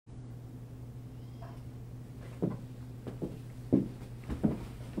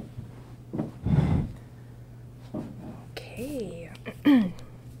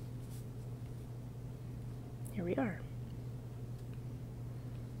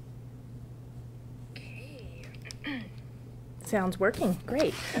Sounds working.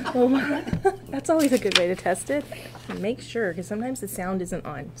 Great. Well, that's always a good way to test it. Make sure, because sometimes the sound isn't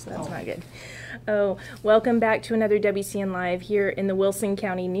on, so that's not good. Oh, welcome back to another WCN Live here in the Wilson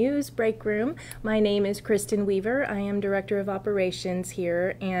County News Break Room. My name is Kristen Weaver. I am Director of Operations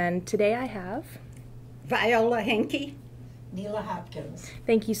here, and today I have Viola, Henke. Neila, Hopkins.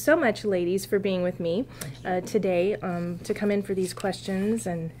 Thank you so much, ladies, for being with me today to come in for these questions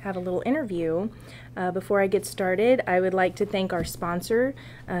and have a little interview. Before I get started, I would like to thank our sponsor,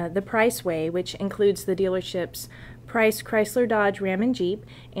 The Price Way, which includes the dealerships Price Chrysler Dodge Ram and Jeep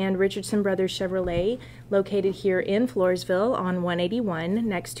and Richardson Brothers Chevrolet, located here in Floresville on 181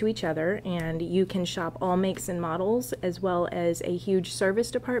 next to each other. And you can shop all makes and models, as well as a huge service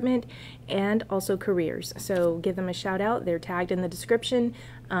department and also careers. So give them a shout out. They're tagged in the description.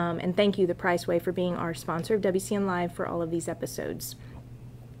 And thank you, The Price Way, for being our sponsor of WCN Live for all of these episodes.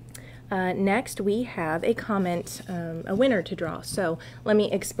 Next, we have a comment, a winner to draw. So let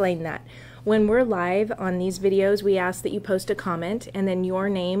me explain that. When we're live on these videos, we ask that you post a comment, and then your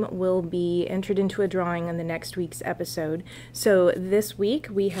name will be entered into a drawing on the next week's episode. So this week,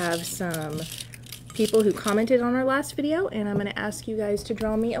 we have some people who commented on our last video, and I'm going to ask you guys to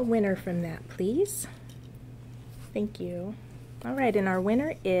draw me a winner from that, please. Thank you. All right, and our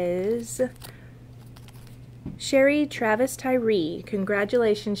winner is Sherry Travis Tyree.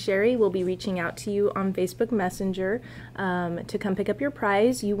 Congratulations, Sherry. We'll be reaching out to you on Facebook Messenger to come pick up your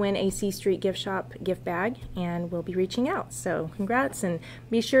prize. You win a C Street Gift Shop gift bag, and we'll be reaching out. So congrats, and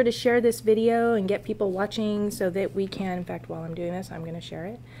be sure to share this video and get people watching so that we can, in fact, while I'm doing this, I'm going to share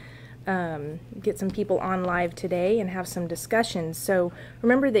it. Get some people on live today and have some discussions. So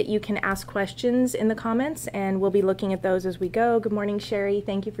remember that you can ask questions in the comments, and we'll be looking at those as we go. Good morning, Sherry.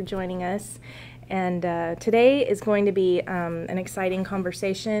 Thank you for joining us. And today is going to be an exciting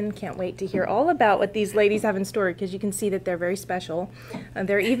conversation. Can't wait to hear all about what these ladies have in store, because you can see that they're very special.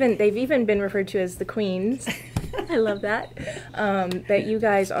 They've even been referred to as the queens. I love that. That you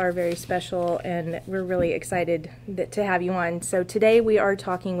guys are very special, and we're really excited to have you on. So today we are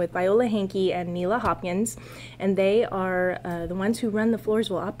talking with Viola, Henke, and Neila Hopkins, and they are the ones who run the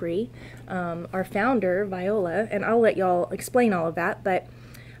Floresville Opry. Our founder, Viola, and I'll let y'all explain all of that, but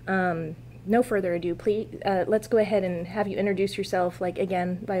no further ado, please, let's go ahead and have you introduce yourself, like,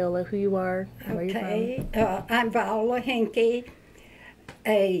 again, Viola, who you are, and where you're from. I'm Viola Henke,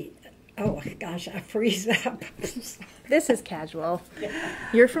 oh gosh, I freeze up. This is casual.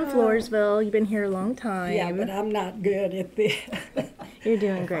 You're from Floresville. You've been here a long time. Yeah, but I'm not good at this. You're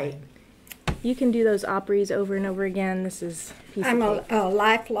doing great. You can do those Opries over and over again. This is a piece I'm of cake. a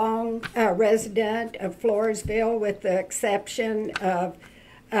lifelong resident of Floresville, with the exception of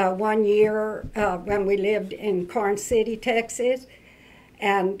 1 year when we lived in Corn City, Texas.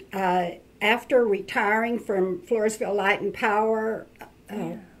 And after retiring from Floresville Light and Power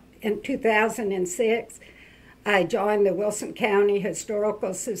in 2006, I joined the Wilson County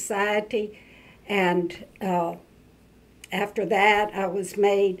Historical Society. And after that, I was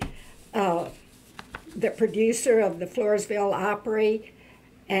made the producer of the Floresville Opry.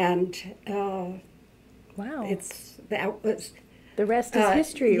 And Wow. that was... The rest is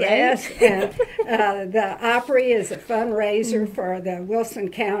history, right? Yes, and the Opry is a fundraiser for the Wilson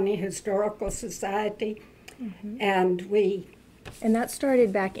County Historical Society, and And that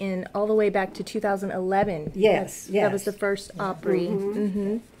started back in, all the way back to 2011. Yes, That was the first Opry.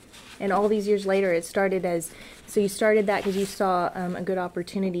 And all these years later, it started as, so you started that because you saw a good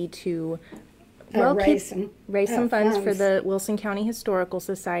opportunity to raise some funds for the Wilson County Historical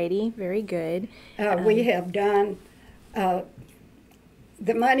Society. Very good. We have done...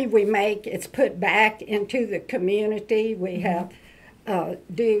 the money we make, it's put back into the community. We have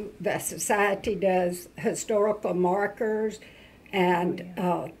the society does historical markers and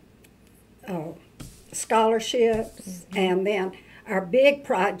scholarships, and then our big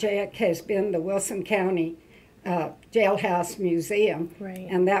project has been the Wilson County Jailhouse Museum, Right.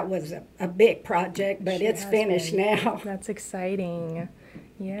 and that was a big project, but it's finished now. That's exciting.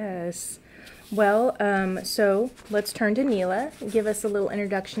 Yes. Well, so let's turn to Neila. Give us a little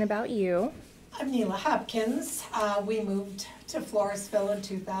introduction about you. I'm Neila Hopkins. We moved to Floresville in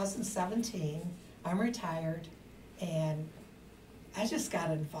 2017. I'm retired, and I just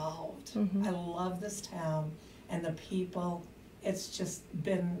got involved. I love this town and the people. It's just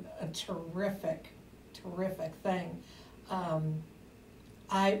been a terrific thing.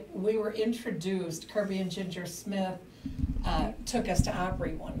 We were introduced, Kirby and Ginger Smith took us to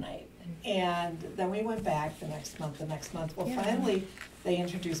Opry one night. And then we went back the next month. Well, finally, they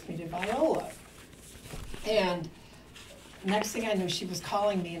introduced me to Viola. And next thing I knew, she was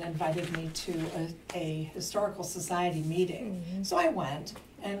calling me and invited me to a historical society meeting. So I went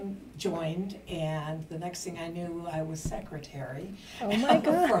and joined, and the next thing I knew, I was secretary Oh my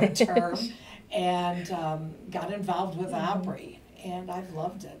God. for a term, and got involved with Opry, and I've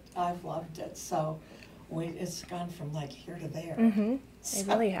loved it. I've loved it. So it's gone from like here to there. It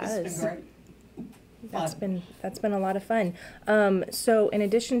really has. It's been great. That's been a lot of fun. So in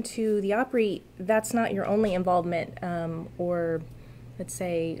addition to the Opry, that's not your only involvement, or let's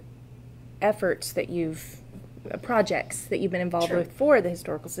say efforts that projects that you've been involved True. with for the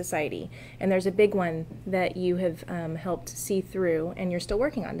Historical Society. And there's a big one that you have helped see through, and you're still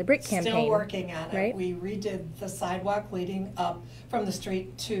working on, the brick campaign. Still working on it. Right? We redid the sidewalk leading up from the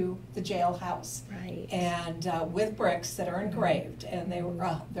street to the jailhouse. Right. And with bricks that are engraved, and they're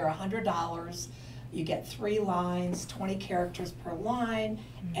 $100. You get 3 lines, 20 characters per line,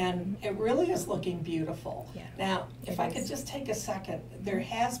 and it really is looking beautiful. Yeah, Now, if I could just take a second, there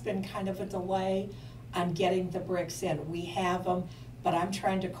has been kind of a delay on getting the bricks in. We have them, but I'm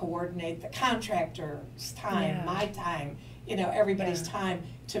trying to coordinate the contractor's time, Yeah. my time, everybody's time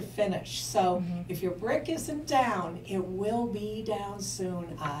to finish. So if your brick isn't down, it will be down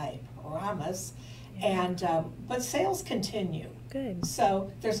soon, I promise. And but sales continue. Good.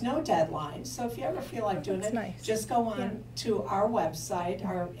 So there's no deadline. So if you ever feel like doing That's it, nice. just go on to our website,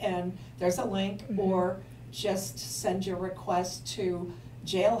 and there's a link, or just send your request to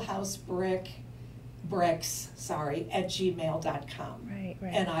jailhousebricks@gmail.com. Right,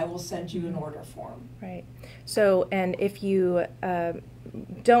 right. And I will send you an order form. Right. So, and if you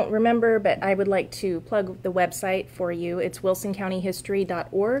don't remember, but I would like to plug the website for you. It's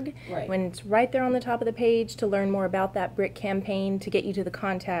wilsoncountyhistory.org. Right. When it's right there on the top of the page to learn more about that brick campaign, to get you to the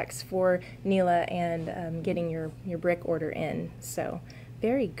contacts for Neila and getting your brick order in. So,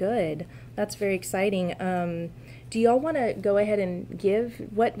 very good. That's very exciting. Do y'all want to go ahead and give,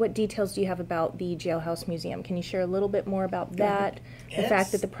 what details do you have about the Jailhouse Museum? Can you share a little bit more about that? The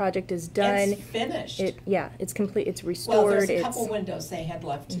fact that the project is done. It's finished. It's complete, it's Well, restored. there's a couple windows they had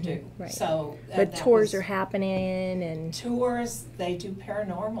left to do. right. So, But that tours was- are happening, and Tours, they do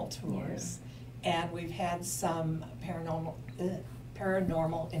paranormal tours, and we've had some paranormal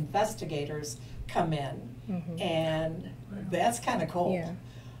investigators come in, and that's kind of cool. yeah.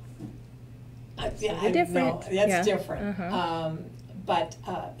 Yeah, They're different. That's Yeah. different. But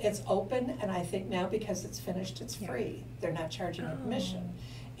it's open, and I think now because it's finished, it's free. They're not charging admission.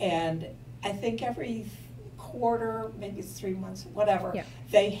 And I think every quarter, maybe it's 3 months, whatever, Yeah.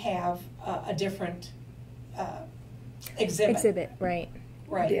 they have a different exhibit. Right.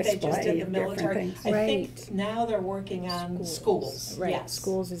 Right, they just Display did the of different military. things. I Right. think now they're working on schools. Right. Yes.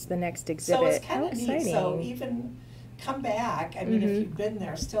 Schools is the next So exhibit. it's kind How of neat. exciting. So even come back. I mean, if you've been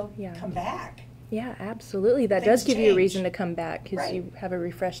there, still Yeah. come back. Yeah, absolutely. That Things does give you a change. reason to come back, because Right. you have a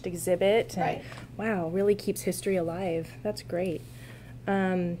refreshed exhibit. And, Right. wow, really keeps history alive. That's great.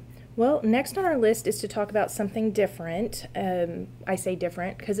 Well, next on our list is to talk about something different. I say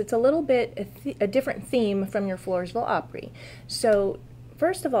different because it's a little bit a different theme from your Floresville Opry. So,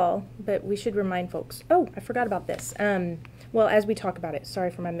 first of all, but we should remind folks. Oh, I forgot about this. Well, as we talk about it,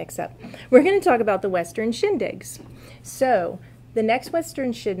 sorry for my mix-up. We're going to talk about the Western Shindigs. So, the next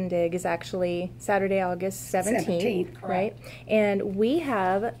Western Shindig is actually Saturday, August 17th, right? And we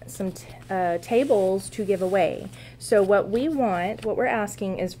have some tables to give away. So what we're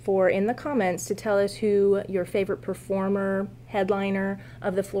asking is for, in the comments, to tell us who your favorite performer, headliner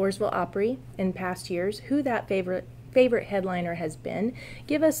of the Floresville Opry in past years, who that favorite headliner has been.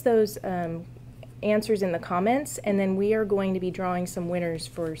 Give us those answers in the comments, and then we are going to be drawing some winners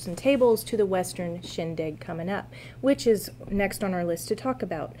for some tables to the Western Shindig coming up, which is next on our list to talk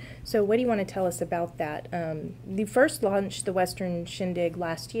about. So what do you want to tell us about that? You first launched the Western Shindig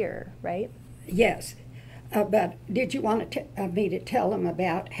last year, right? Yes, but did you want me to tell them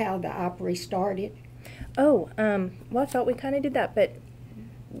about how the Opry started? Oh, well, I thought we kind of did that, but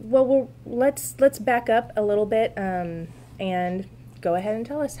let's back up a little bit and go ahead and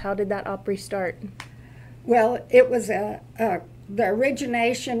tell us, how did that Opry start? Well, it was the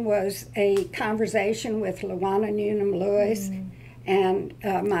origination was a conversation with Luana Newnham Lewis and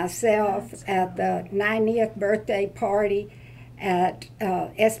myself at the 90th birthday party at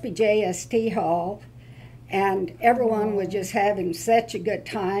SBJST Hall, and everyone was just having such a good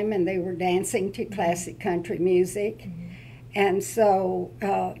time, and they were dancing to classic country music. And so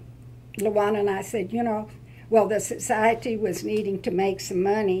Luana and I said, well, the society was needing to make some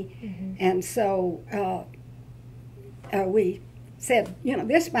money, and so we said,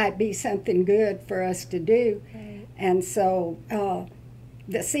 this might be something good for us to do. Right. And so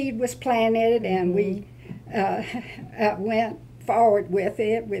the seed was planted, and we went forward with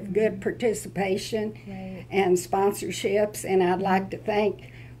it with good participation Right. and sponsorships. And I'd like to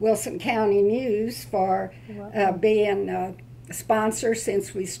thank Wilson County News for being a sponsor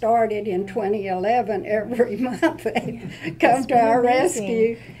since we started in 2011. Every month they come to our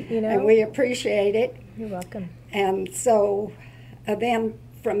rescue, and we appreciate it. You're welcome. And so then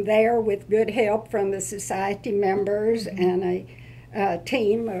from there, with good help from the society members and a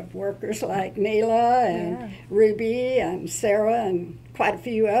team of workers like Neila and Ruby and Sarah and quite a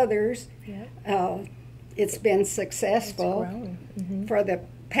few others, it's been successful. It's grown. For the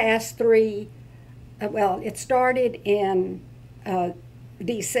past three. It started in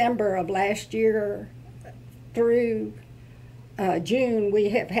December of last year through June. We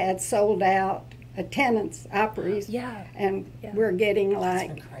have had sold out attendance Opry's, and we're getting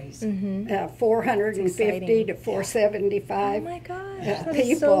like 450 to 475 oh my gosh, people. that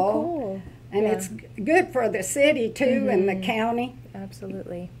is so cool. And it's good for the city too and the county.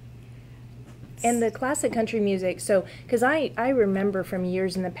 Absolutely. And the classic country music, so, because I remember from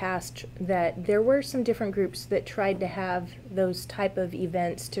years in the past that there were some different groups that tried to have those type of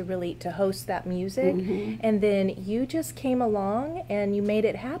events to host that music, and then you just came along and you made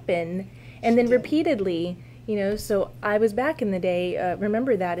it happen, and then repeatedly, so I was back in the day,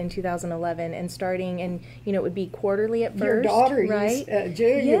 remember that in 2011, and starting, and, it would be quarterly at first. Your daughter, right?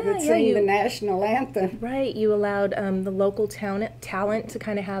 Julia, would sing the national anthem. Right, you allowed the local talent to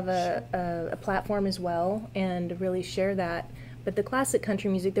kind of have a platform as well, and really share that. But the classic country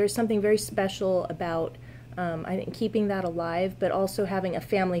music, there's something very special about, I think, keeping that alive, but also having a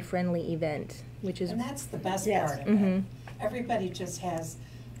family-friendly event, which is... And that's the best part of it. Everybody just has...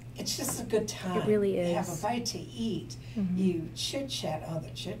 It's just a good time. It really is. You have a bite to eat. You chit-chat. Oh, the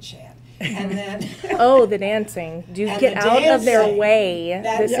chit-chat. And then... oh, the dancing. Do get out of their way.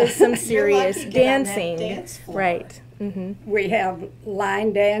 This is some serious dancing. Dance floor. Right. We have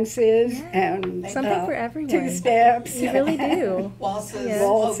line dances and something for everyone. Two steps. You really do. Waltzes,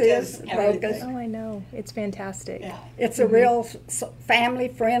 polkas. Oh, I know. It's fantastic. Yeah. It's a real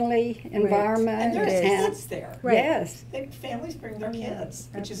family-friendly environment. And there's kids there. Right. Yes. Families bring their kids,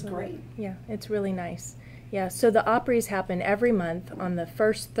 which is great. Yeah, it's really nice. Yeah, so the Opry's happen every month on the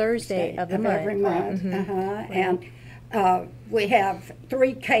first Thursday of the month. Every month. And we have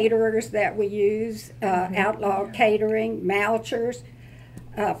 3 caterers that we use, Outlaw Catering, Malchers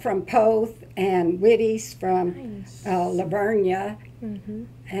from Poth, and Whitty's from Lavernia.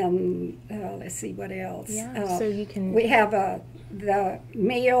 And let's see what else. Yeah, so you can... We have the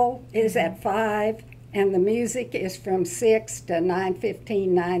meal is at 5, and the music is from 6 to 9:15,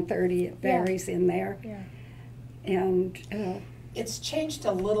 9:30. It varies in there. Yeah. And it's changed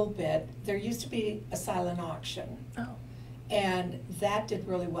a little bit. There used to be a silent auction. Oh. And that did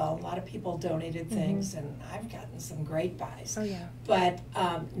really well. A lot of people donated things, and I've gotten some great buys. Oh, yeah. But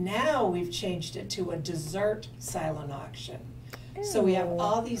now we've changed it to a dessert silent auction. So we have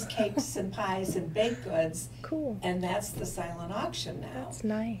all these cakes and pies and baked goods. Cool. And that's the silent auction now. That's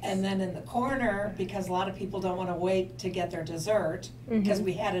nice. And then in the corner, because a lot of people don't want to wait to get their dessert, because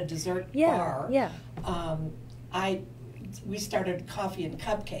we had a dessert bar. Yeah. We started coffee and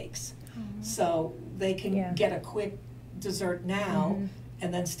cupcakes, so they can get a quick dessert now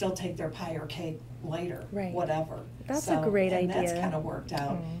and then still take their pie or cake later, whatever. That's a great idea. And that's kind of worked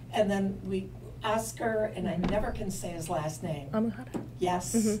out. And then Oscar, and I never can say his last name. Amahara.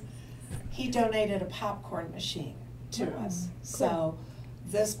 Yes. He donated a popcorn machine to us. Cool. So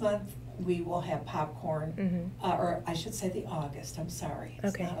this month we will have popcorn, or I should say the August, I'm sorry.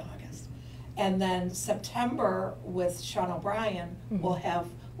 It's not August. And then September with Sean O'Brien, we'll have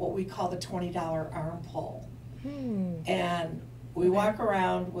what we call the $20 arm pull. And we walk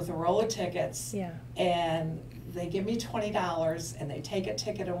around with a roll of tickets, and they give me $20, and they take a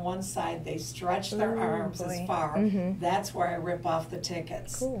ticket on one side, they stretch their arms as far. That's where I rip off the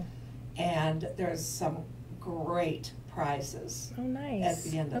tickets. Cool. And there's some great prizes at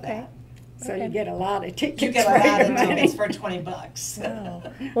the end of that. So you get a lot of tickets. You get a lot of tickets for $20. Wow.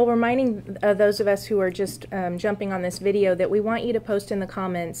 Well, reminding those of us who are just jumping on this video that we want you to post in the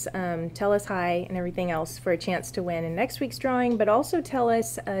comments, tell us hi and everything else for a chance to win in next week's drawing, but also tell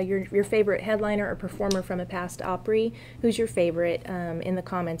us your favorite headliner or performer from a past Opry. Who's your favorite in the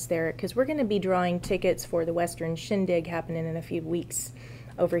comments there, because we're going to be drawing tickets for the Western Shindig happening in a few weeks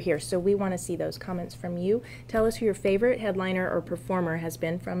over here. So we want to see those comments from you. Tell us who your favorite headliner or performer has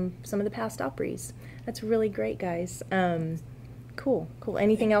been from some of the past Opry's. That's really great, guys. Cool.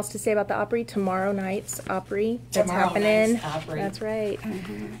 Anything else to say about the Opry? Tomorrow night's Opry that's happening. Opry. That's right.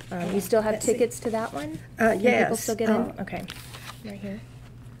 You still have tickets to that one? Yes. Can people still get in? Okay. Right here.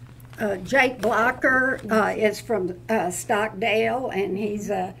 Jake Blocker is from Stockdale, and he's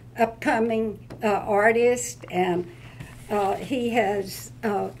a upcoming artist, and he has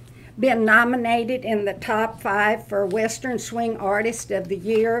been nominated in the top 5 for Western Swing Artist of the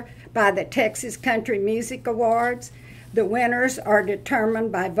Year by the Texas Country Music Awards. The winners are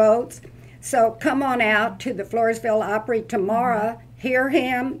determined by votes. So come on out to the Floresville Opry tomorrow, hear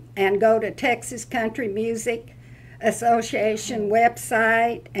him, and go to Texas Country Music Association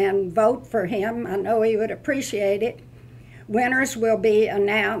website and vote for him. I know he would appreciate it. Winners will be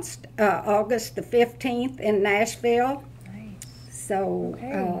announced August the 15th in Nashville. So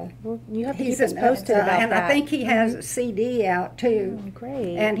well, you have to keep us posted about and that. I think he has a CD out too. Oh,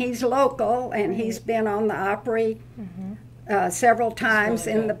 great. And he's local, and he's been on the Opry several times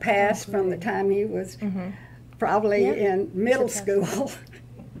really in the past, from the time he was probably in middle school.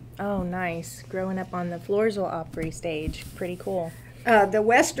 Oh, nice. Growing up on the Floresville Opry stage. Pretty cool. The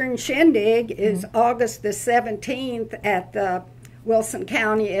Western Shindig is August the 17th at the Wilson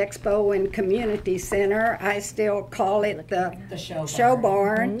County Expo and Community Center. I still call it the show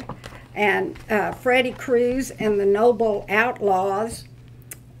barn. And Freddie Cruz and the Noble Outlaws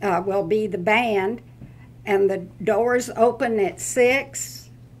will be the band. And the doors open at 6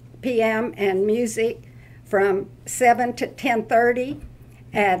 p.m. and music from 7 to 10:30.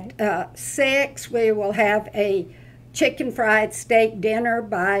 At 6, we will have a chicken fried steak dinner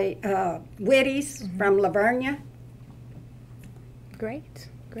by Whitty's from Lavernia. Great,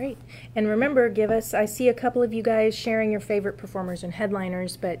 great. And remember, I see a couple of you guys sharing your favorite performers and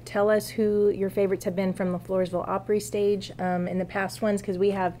headliners, but tell us who your favorites have been from the Floresville Opry stage in the past ones, because we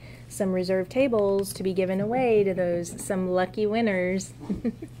have some reserved tables to be given away to some lucky winners.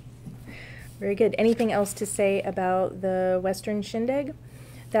 Very good. Anything else to say about the Western Shindig?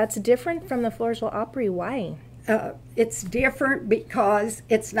 That's different from the Floresville Opry. Why? It's different because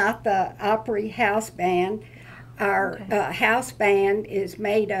it's not the Opry house band. Our house band is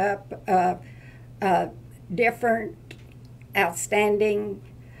made up of different outstanding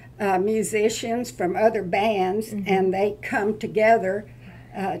musicians from other bands, and they come together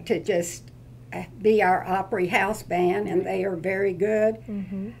to just be our Opry house band, and they are very good.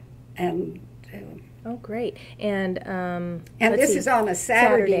 And oh, great. And this is on a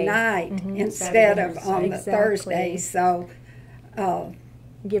Saturday night instead of on the Thursday, so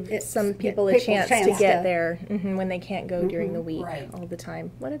give some people a chance to get there when they can't go during the week all the time.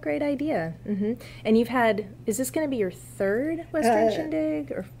 What a great idea. And you've had, is this going to be your 3rd Western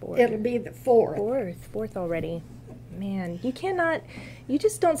Shindig or 4th? It'll be the 4th. Fourth already. Man, you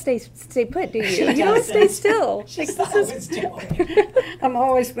just don't stay put, do you? You don't stay still. She's always doing. I'm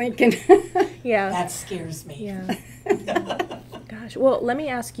always thinking. Yeah. That scares me. Yeah. Gosh. Well, let me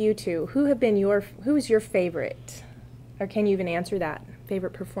ask you two. Who is your favorite? Or can you even answer that?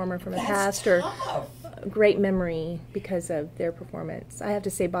 Favorite performer from the past, or great memory because of their performance? I have to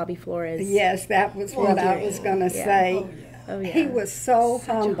say Bobby Flores. Yes, that was what I was going to say. Oh, yeah. He was so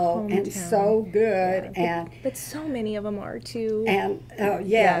humble and so good, but so many of them are too. And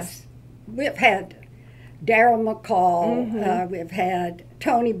yes, we've had Daryl McCall, we've had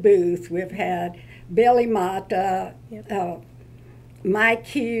Tony Booth, we've had Billy Mata, Mike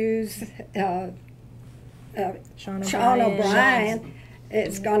Hughes, Sean O'Brien.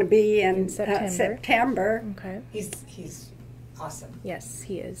 It's going to be in September. Okay. He's awesome. Yes,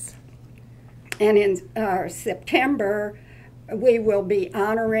 he is. And in September, we will be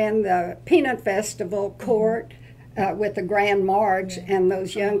honoring the Peanut Festival court with the Grand March, and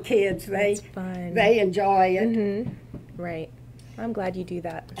those young kids, they enjoy it. Right. I'm glad you do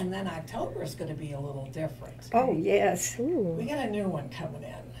that. And then October is going to be a little different. Oh, yes. Ooh. We got a new one coming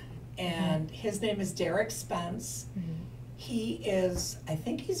in, and his name is Derek Spence. He is, I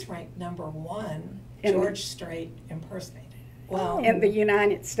think he's ranked #1 George Strait impersonator. Well, in the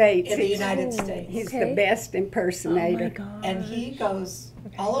United States. In the United States. He's the best impersonator. Oh my gosh. And he goes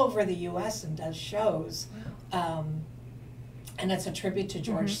all over the U.S. and does shows. And it's a tribute to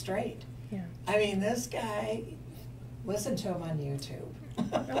George Strait. Yeah. I mean, this guy, listen to him on YouTube.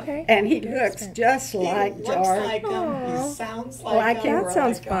 Okay. And he looks just like he George. looks like him. He sounds like him. That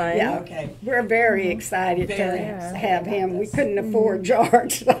sounds fun. Yeah. Okay. We're very excited to Very excited have about him. We this. couldn't afford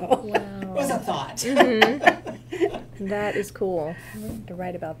George, so. It was a thought. That is cool. I'm going to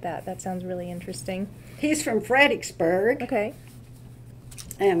write about that. That sounds really interesting. He's from Fredericksburg, Okay.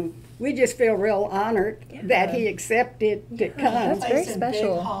 and we just feel real honored that he accepted to come. That's very Plays in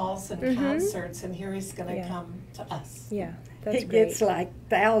special. big halls and concerts, and here he's going to come to us. Yeah, that's He great. gets like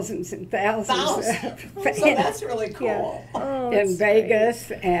thousands and thousands of fans. So that's really cool. Yeah. Oh, In that's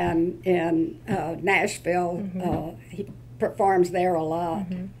Vegas and in Nashville. He performs there a lot.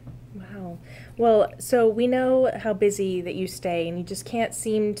 Wow. Well, so we know how busy that you stay, and you just can't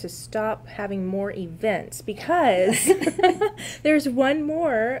seem to stop having more events because there's one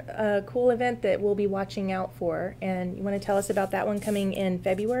more cool event that we'll be watching out for. And you want to tell us about that one coming in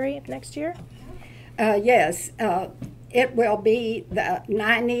February of next year? Yes, it will be the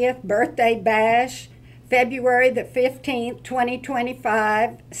 90th birthday bash, February the 15th,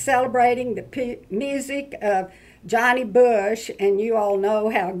 2025, celebrating the music of Johnny Bush, and you all know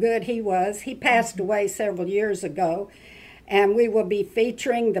how good he was. He passed away several years ago, and we will be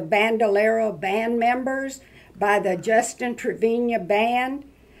featuring the Bandolero band members by the Justin Trevina Band.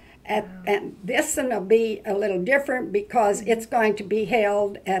 And this one will be a little different because it's going to be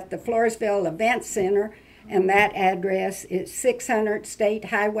held at the Floresville Event Center, and that address is 600 State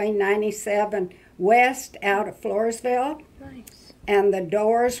Highway 97 West out of Floresville. Nice. And the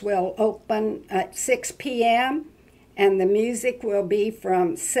doors will open at 6 p.m., and the music will be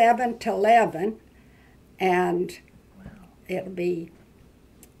from 7 to 11, and it'll be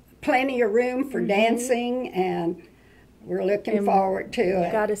plenty of room for dancing, and we're looking forward to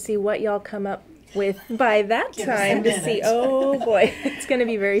it. Got to see what y'all come up with by that Give us a time to see. minute. Oh boy, it's going to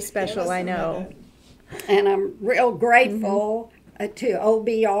be very Give us special, a I know. minute. And I'm real grateful to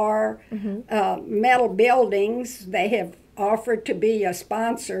OBR Metal Buildings. They have offered to be a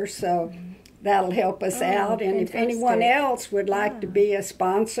sponsor, so that'll help us out. And if anyone fantastic. else would like to be a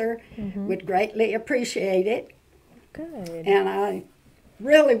sponsor, would greatly appreciate it. Good. And I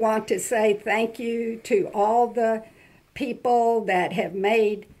really want to say thank you to all the people that have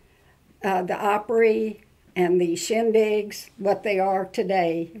made the Opry and the Shindigs what they are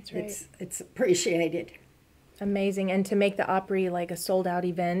today. That's right. It's appreciated. Amazing. And to make the Opry like a sold-out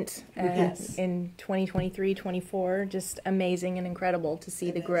event Yes. in 2023, 24, just amazing and incredible to see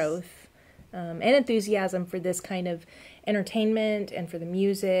It the is. growth and enthusiasm for this kind of entertainment and for the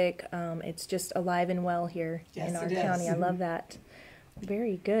music. It's just alive and well here Yes, in our it is. county. I love that.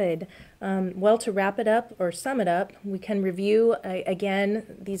 Very good. Well, to wrap it up or sum it up, we can review again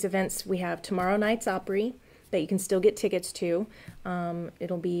these events. We have tomorrow night's Opry that you can still get tickets to.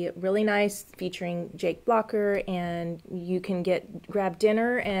 It'll be really nice, featuring Jake Blocker, and you can grab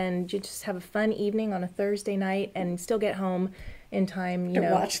dinner and you just have a fun evening on a Thursday night and still get home in time, To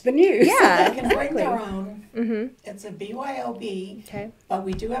watch the news. Yeah, They can bring their exactly. own. It's a BYOB, Okay. but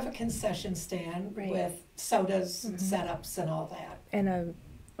we do have a concession stand Right. with sodas and setups and all that. And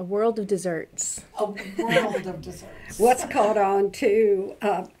a world of desserts. A world of desserts. What's caught on too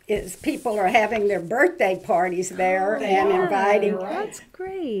is people are having their birthday parties there they and are. inviting. You're right. That's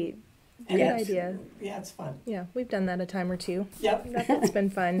great. And Good it's- idea. Yeah, it's fun. Yeah, we've done that a time or two. Yep. That's been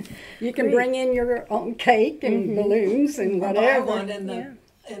fun. You can Great. bring in your own cake and balloons and Or buy whatever. one in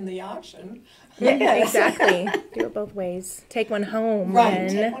the auction. Yeah, exactly. Do it both ways. Take one home, Right, then,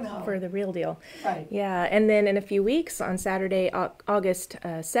 take one home. for the real deal. Right. Yeah, and then in a few weeks, on Saturday, August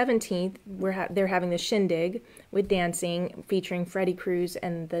 17th, they're having the Shindig with dancing, featuring Freddie Cruz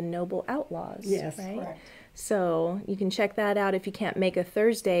and the Noble Outlaws. Yes. Right? Correct. So you can check that out if you can't make a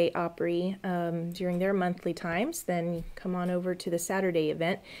Thursday Opry during their monthly times. Then come on over to the Saturday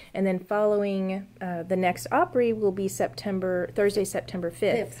event, and then following the next Opry will be Thursday, September 5th,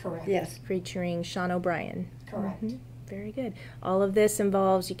 Fifth, Correct. yes. featuring Sean O'Brien. Correct. Very good. All of this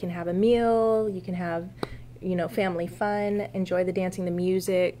involves you can have a meal, you can have, family fun, enjoy the dancing, the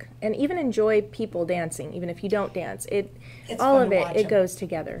music, and even enjoy people dancing, even if you don't dance. It's All fun of to it, watch it 'em. goes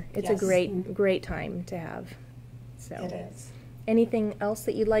together. It's a Yes. great time to have. So, It is. anything else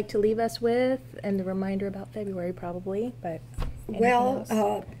that you'd like to leave us with? And a reminder about February, probably, but anything Well,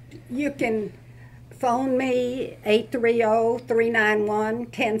 else? you can phone me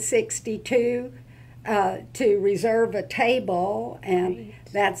 830-391-1062 to reserve a table, and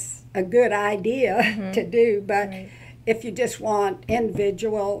that's a good idea to do. But Right. if you just want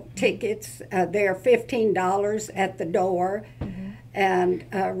individual tickets, they're $15 at the door, and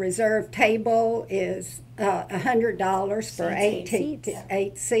a reserve table is $100 for Eight seats.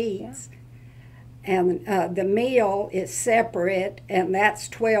 eight seats. And the meal is separate, and that's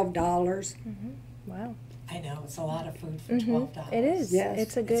 $12. Wow. I know, it's a lot of food for $12. It is. Yes.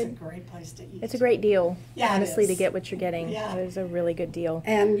 It's a It's a good, great place to eat. it's a great deal, Yeah, it honestly, to is. get what you're getting. Yeah. It is a really good deal.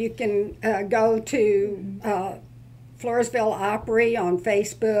 And you can go to Floresville Opry on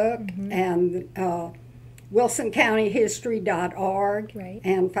Facebook and WilsonCountyHistory.org Right.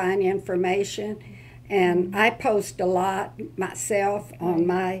 and find information. And I post a lot myself on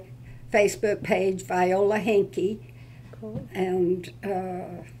my Facebook page, Viola Henke. Cool. And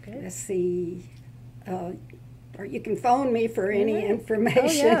let's see, or you can phone me for any Oh, yeah,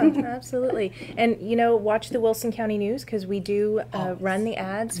 information. absolutely. And, you know, watch the Wilson County News because we do run the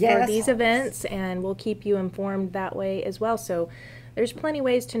ads for Yes. these events, and we'll keep you informed that way as well. So there's plenty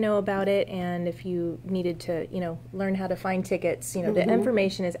ways to know about it, and if you needed to, you know, learn how to find tickets, you know, the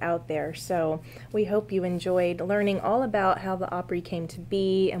information is out there. So we hope you enjoyed learning all about how the Opry came to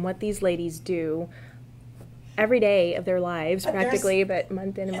be and what these ladies do every day of their lives, But practically, but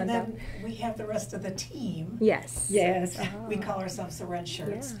month in and And month out. then we have the rest of the team. Yes. Yes. We call ourselves the Red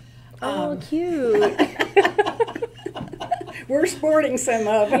Shirts. Oh, cute. We're sporting some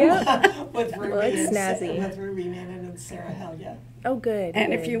of them. With Ruby, Well, it's and snazzy. with Ruby Mannon and Sarah Helga. Oh, good.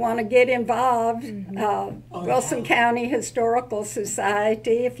 And good. if you want to get involved, Wilson yeah. County Historical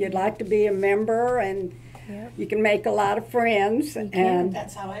Society, if you'd like to be a member, and Yep. you can make a lot of friends. And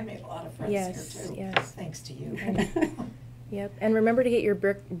That's how I made a lot of friends Yes, here too. yes. Thanks to you. Yep. And remember to get your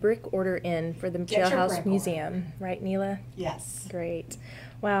brick order in for the Get your Jailhouse brick Museum. Right, Neila? Yes. Great.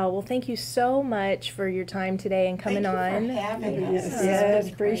 Wow. Well, thank you so much for your time today and coming Thank you on. for having us. yes, This has yes,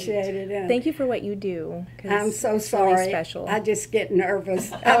 been appreciate it. And Thank you for what you do. 'Cause I'm so it's really sorry. special. I just get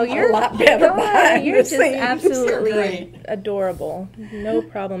nervous. Oh, I'm you're a lot better God, behind you're the just scenes. absolutely You're great. adorable. No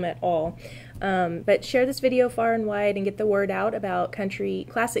problem at all. But share this video far and wide and get the word out about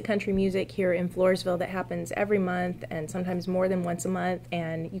classic country music here in Floresville that happens every month and sometimes more than once a month.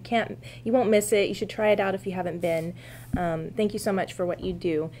 And you won't miss it. You should try it out if you haven't been. Thank you so much for what you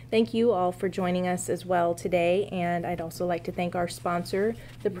do. Thank you all for joining us as well today. And I'd also like to thank our sponsor,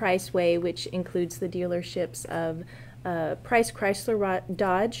 The Price Way, which includes the dealerships of Price Chrysler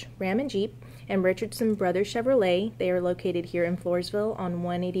Dodge, Ram and Jeep, and Richardson Brothers Chevrolet. They are located here in Floresville on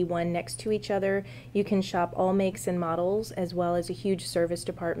 181 next to each other. You can shop all makes and models, as well as a huge service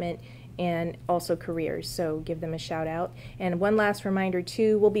department and also careers, so give them a shout out. And one last reminder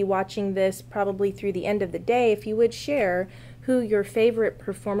too, we'll be watching this probably through the end of the day. If you would share who your favorite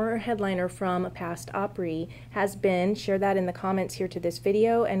performer or headliner from a past Opry has been, share that in the comments here to this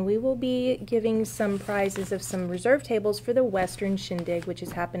video, and we will be giving some prizes of some reserve tables for the Western Shindig, which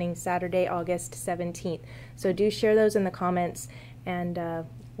is happening Saturday, August 17th. So do share those in the comments, and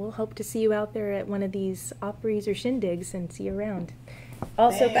we'll hope to see you out there at one of these Oprys or Shindigs and see you around.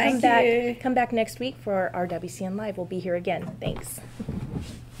 Also, Thank you. come back next week for our WCN Live. We'll be here again. Thanks.